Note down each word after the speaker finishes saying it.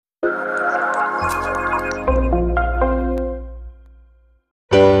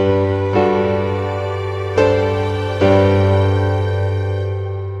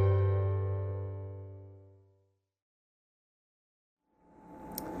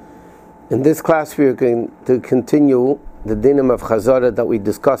In this class we are going to continue the dinim of chazarah that we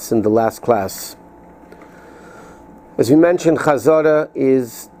discussed in the last class. As we mentioned, chazarah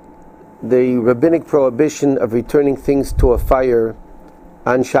is the rabbinic prohibition of returning things to a fire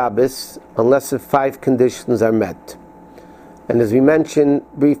on Shabbos unless if 5 conditions are met. And as we mentioned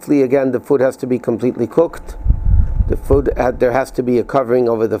briefly again, the food has to be completely cooked. The food, there has to be a covering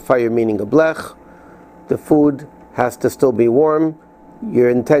over the fire, meaning a blech. The food has to still be warm.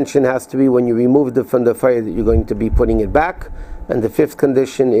 Your intention has to be when you remove it from the fire that you're going to be putting it back. And the 5th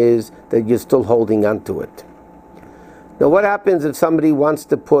condition is that you're still holding onto it. Now what happens if somebody wants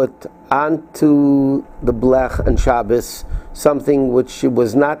to put onto the blech on Shabbos something which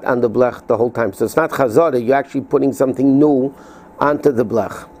was not on the blech the whole time? So it's not chazarah, you're actually putting something new onto the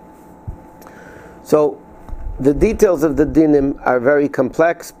blech. So the details of the dinim are very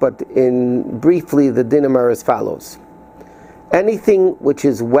complex, but briefly the dinim are as follows. Anything which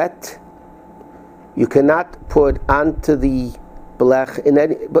is wet, you cannot put onto the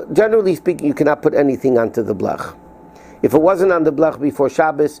blech. But generally speaking, you cannot put anything onto the blech. If it wasn't on the blech before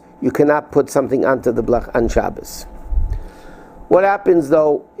Shabbos, you cannot put something onto the blech on Shabbos. What happens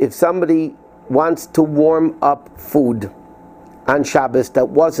though if somebody wants to warm up food on Shabbos that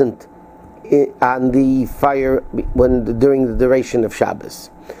wasn't on the fire during the duration of Shabbos?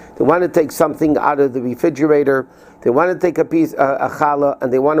 They want to take something out of the refrigerator. They want to take a challah,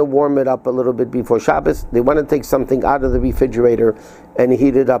 and they want to warm it up a little bit before Shabbos. They want to take something out of the refrigerator and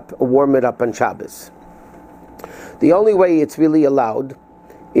heat it up, warm it up on Shabbos. The only way it's really allowed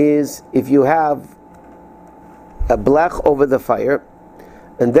is if you have a blech over the fire,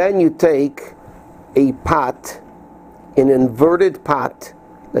 and then you take a pot, an inverted pot,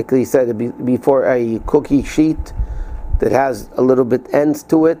 like they said before, a cookie sheet that has a little bit ends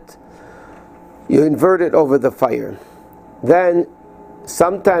to it. You invert it over the fire. Then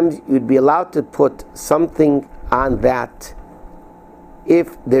sometimes you'd be allowed to put something on that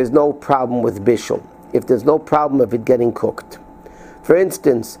if there's no problem with bishul, if there's no problem of it getting cooked. For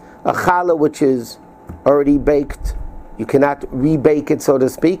instance, a challah which is already baked, you cannot rebake it, so to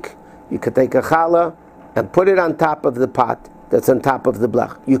speak. You could take a challah and put it on top of the pot that's on top of the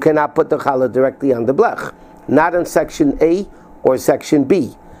blech. You cannot put the challah directly on the blech, not in section A or section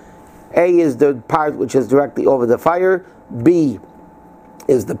B. A is the part which is directly over the fire. B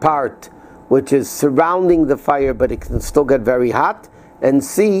is the part which is surrounding the fire, but it can still get very hot. And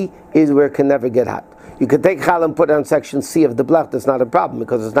C is where it can never get hot. You could take challah and put it on section C of the blech. That's not a problem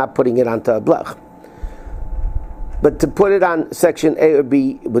because it's not putting it onto a blech. But to put it on section A or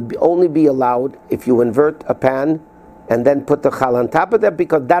B, it would only be allowed if you invert a pan and then put the challah on top of that,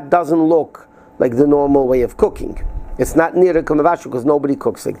 because that doesn't look like the normal way of cooking. It's not near the kamavashu because nobody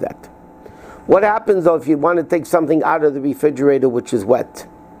cooks like that. What happens though if you want to take something out of the refrigerator which is wet,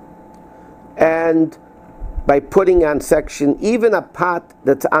 and by putting on section, even a pot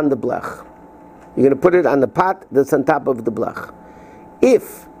that's on the blech, you're going to put it on the pot that's on top of the blech.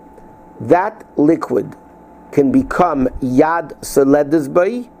 If that liquid can become yad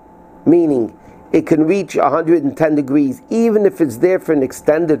soledesbai, meaning it can reach 110 degrees even if it's there for an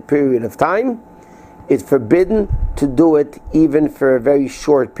extended period of time, it's forbidden to do it even for a very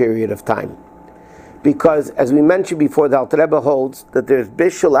short period of time. Because, as we mentioned before, the Alter Rebbe holds that there's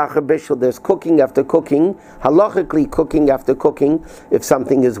bishul acher bishul, there's cooking after cooking, halachically cooking after cooking, if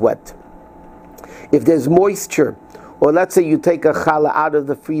something is wet. If there's moisture, or let's say you take a challah out of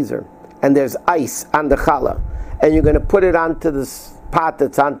the freezer, and there's ice on the challah, and you're going to put it onto this pot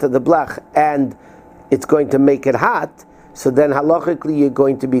that's onto the blech, and it's going to make it hot, so then halachically you're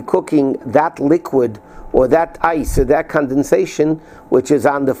going to be cooking that liquid, or that ice, or that condensation, which is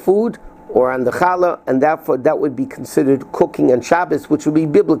on the food, or on the challah, and therefore that would be considered cooking on Shabbos, which would be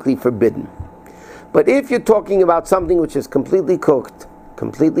biblically forbidden. But if you're talking about something which is completely cooked,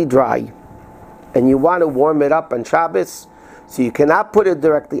 completely dry, and you want to warm it up on Shabbos, so you cannot put it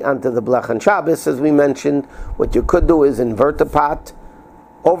directly onto the blech on Shabbos, as we mentioned. What you could do is invert the pot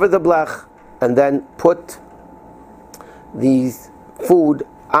over the blech, and then put the food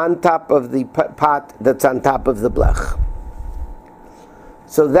on top of the pot that's on top of the blech.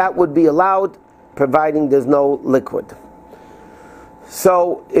 So that would be allowed, providing there's no liquid.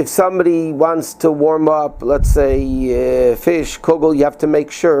 So if somebody wants to warm up, let's say fish, kugel, you have to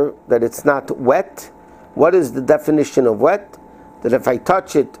make sure that it's not wet. What is the definition of wet? That if I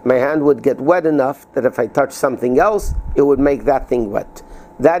touch it, my hand would get wet enough that if I touch something else, it would make that thing wet.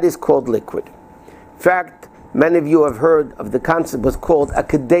 That is called liquid. In fact, many of you have heard of the concept was called a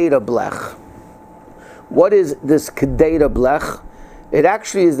kedera blech. What is this kedera blech? It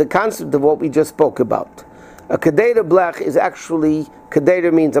actually is the concept of what we just spoke about. A kedera blech is actually,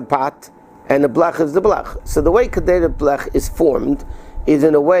 kedera means a pot, and the blech is the blech. So the way kedera blech is formed is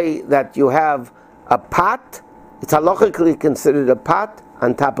in a way that you have a pot. It's halachically considered a pot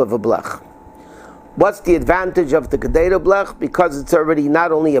on top of a blech. What's the advantage of the kedera blech? Because it's already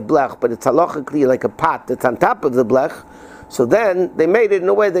not only a blech, but it's halachically like a pot that's on top of the blech. So then they made it in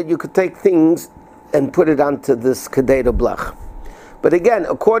a way that you could take things and put it onto this kedera blech. But again,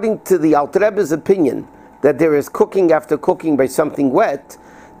 according to the Alter Rebbe's opinion, that there is cooking after cooking by something wet,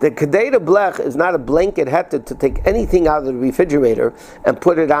 the kedera blech is not a blanket heter to take anything out of the refrigerator and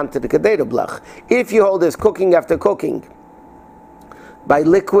put it onto the kedera blech. If you hold this cooking after cooking by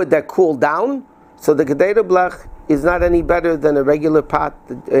liquid that cooled down, so the kedera blech is not any better than a regular pot,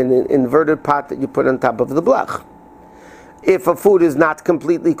 an inverted pot that you put on top of the blech. If a food is not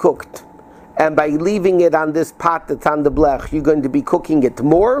completely cooked, and by leaving it on this pot that's on the blech, you're going to be cooking it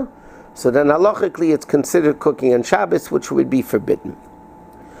more, so then halachically it's considered cooking on Shabbos, which would be forbidden.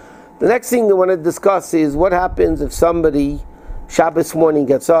 The next thing we want to discuss is what happens if somebody Shabbos morning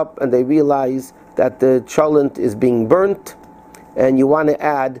gets up and they realize that the cholent is being burnt and you want to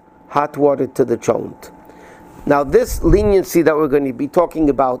add hot water to the cholent. Now this leniency that we're going to be talking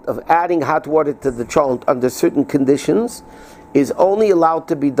about of adding hot water to the cholent under certain conditions is only allowed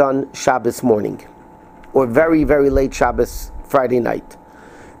to be done Shabbos morning or very, very late Shabbos Friday night.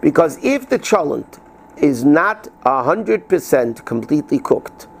 Because if the cholent is not 100% completely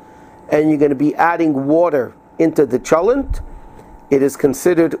cooked and you're going to be adding water into the cholent, it is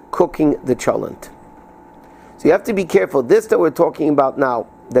considered cooking the cholent. So you have to be careful. This that we're talking about now,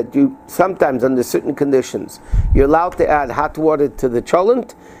 that you sometimes under certain conditions, you're allowed to add hot water to the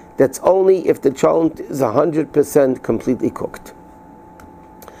cholent, that's only if the cholent is 100% completely cooked.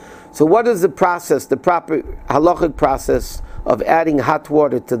 So what is the process, the proper halachic process of adding hot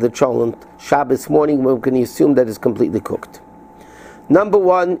water to the cholent Shabbos morning when we can assume that it's completely cooked? Number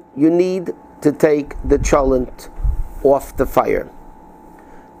one, you need to take the cholent off the fire.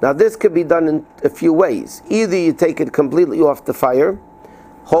 Now this could be done in a few ways. Either you take it completely off the fire,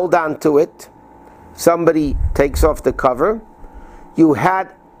 hold on to it, somebody takes off the cover, you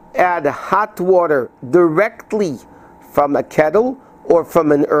add hot water directly from a kettle or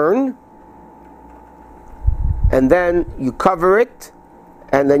from an urn, and then you cover it,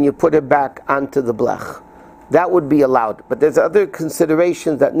 and then you put it back onto the blech. That would be allowed. But there's other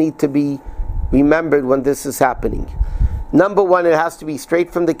considerations that need to be remembered when this is happening. Number one, it has to be straight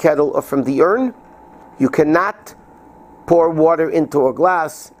from the kettle or from the urn. You cannot pour water into a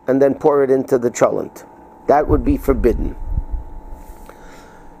glass and then pour it into the cholent. That would be forbidden.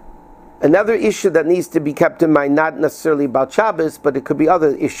 Another issue that needs to be kept in mind, not necessarily about Shabbos, but it could be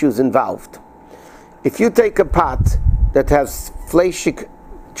other issues involved. If you take a pot that has fleshik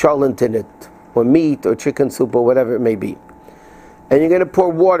cholent in it, or meat, or chicken soup, or whatever it may be, and you're going to pour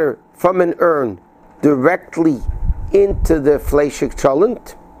water from an urn directly into the fleshik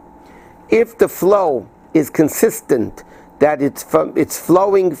cholent, if the flow is consistent, that it's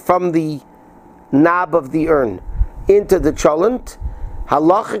flowing from the knob of the urn into the cholent,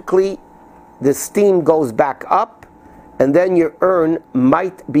 halachically the steam goes back up, and then your urn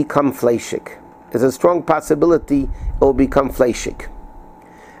might become fleshik. There's a strong possibility it will become fleshik.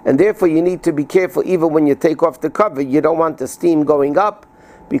 And therefore you need to be careful, even when you take off the cover, you don't want the steam going up,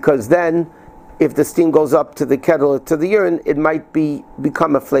 because then if the steam goes up to the kettle or to the urn, it might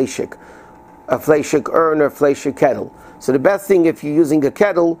become a fleshik urn or fleshik kettle. So the best thing if you're using a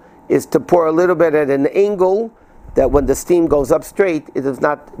kettle is to pour a little bit at an angle that when the steam goes up straight, it is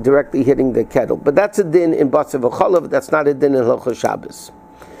not directly hitting the kettle. But that's a din in Basar v'Cholav, that's not a din in Hilchos Shabbos.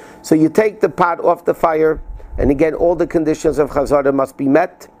 So you take the pot off the fire, and again, all the conditions of chazarah must be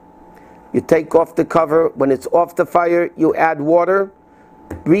met. You take off the cover. When it's off the fire, you add water,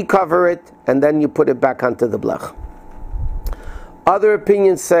 recover it, and then you put it back onto the blech. Other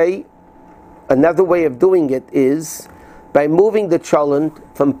opinions say another way of doing it is by moving the cholent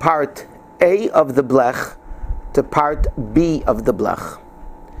from part A of the blech to part B of the blech.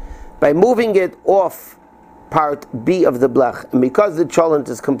 By moving it off part B of the blech, and because the cholent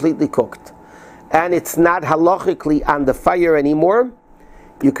is completely cooked, and it's not halachically on the fire anymore,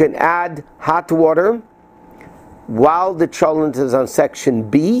 you can add hot water while the cholent is on section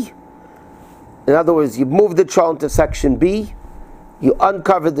B. In other words, you move the cholent to section B, you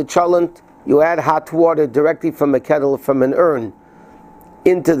uncover the cholent, you add hot water directly from a kettle, from an urn,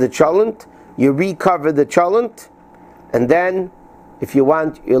 into the cholent, you recover the cholent, and then, if you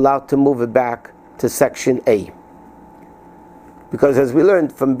want, you're allowed to move it back to section A. Because as we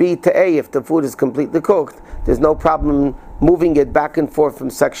learned, from B to A, if the food is completely cooked, there's no problem moving it back and forth from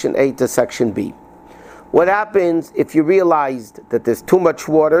section A to section B. What happens if you realized that there's too much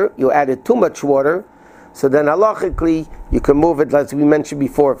water, you added too much water, so then halachically you can move it, as we mentioned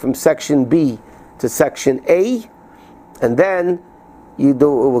before, from section B to section A, and then it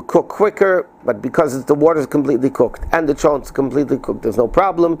will cook quicker, but because the water is completely cooked and the cholent is completely cooked, there's no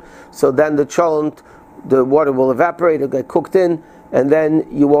problem. So then the cholent, the water will evaporate, it'll get cooked in, and then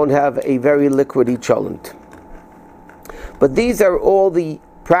you won't have a very liquidy cholent. But these are all the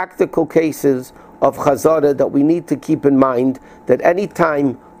practical cases of chazarah that we need to keep in mind, that any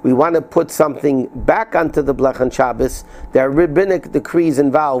time we want to put something back onto the blech on Shabbos, there are rabbinic decrees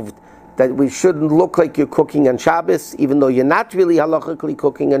involved that we shouldn't look like you're cooking on Shabbos, even though you're not really halachically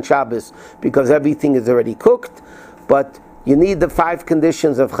cooking on Shabbos, because everything is already cooked. But you need the 5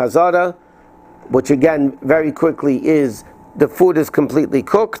 conditions of chazarah, which again, very quickly, is the food is completely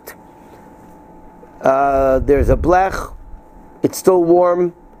cooked, there's a blech, it's still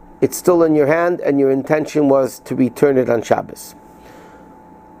warm, it's still in your hand, and your intention was to return it on Shabbos.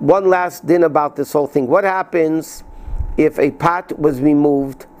 One last din about this whole thing. What happens if a pot was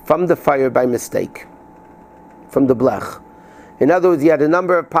removed from the fire by mistake, from the blech? In other words, you had a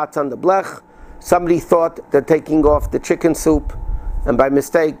number of pots on the blech, somebody thought they're taking off the chicken soup, and by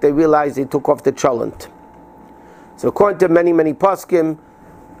mistake they realized they took off the cholent. So according to many poskim,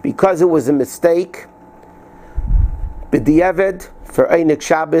 because it was a mistake, b'diavad, for Einik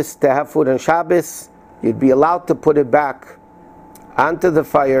Shabbos, to have food on Shabbos, you'd be allowed to put it back onto the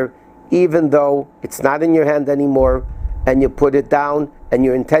fire, even though it's not in your hand anymore, and you put it down, and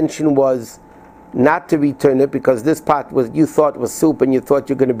your intention was not to return it, because this pot was, you thought was soup, and you thought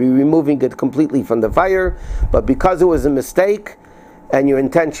you're going to be removing it completely from the fire, but because it was a mistake, and your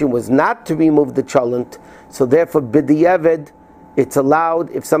intention was not to remove the cholent, so therefore b'diavad, it's allowed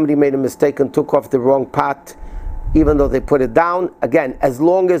if somebody made a mistake and took off the wrong pot, even though they put it down, again, as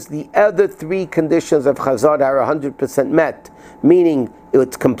long as the other 3 conditions of chazarah are 100% met, meaning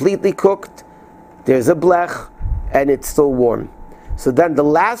it's completely cooked, there's a blech, and it's still warm. So then the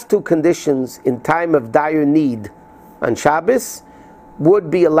last 2 conditions in time of dire need on Shabbos would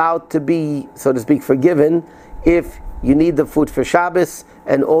be allowed to be, so to speak, forgiven if you need the food for Shabbos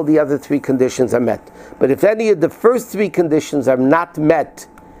and all the other 3 conditions are met. But if any of the first 3 conditions are not met,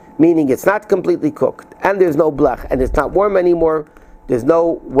 meaning it's not completely cooked, and there's no blech, and it's not warm anymore, there's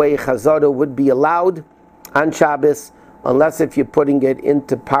no way chazarah would be allowed on Shabbos, unless if you're putting it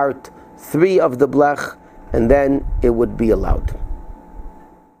into part 3 of the blech, and then it would be allowed.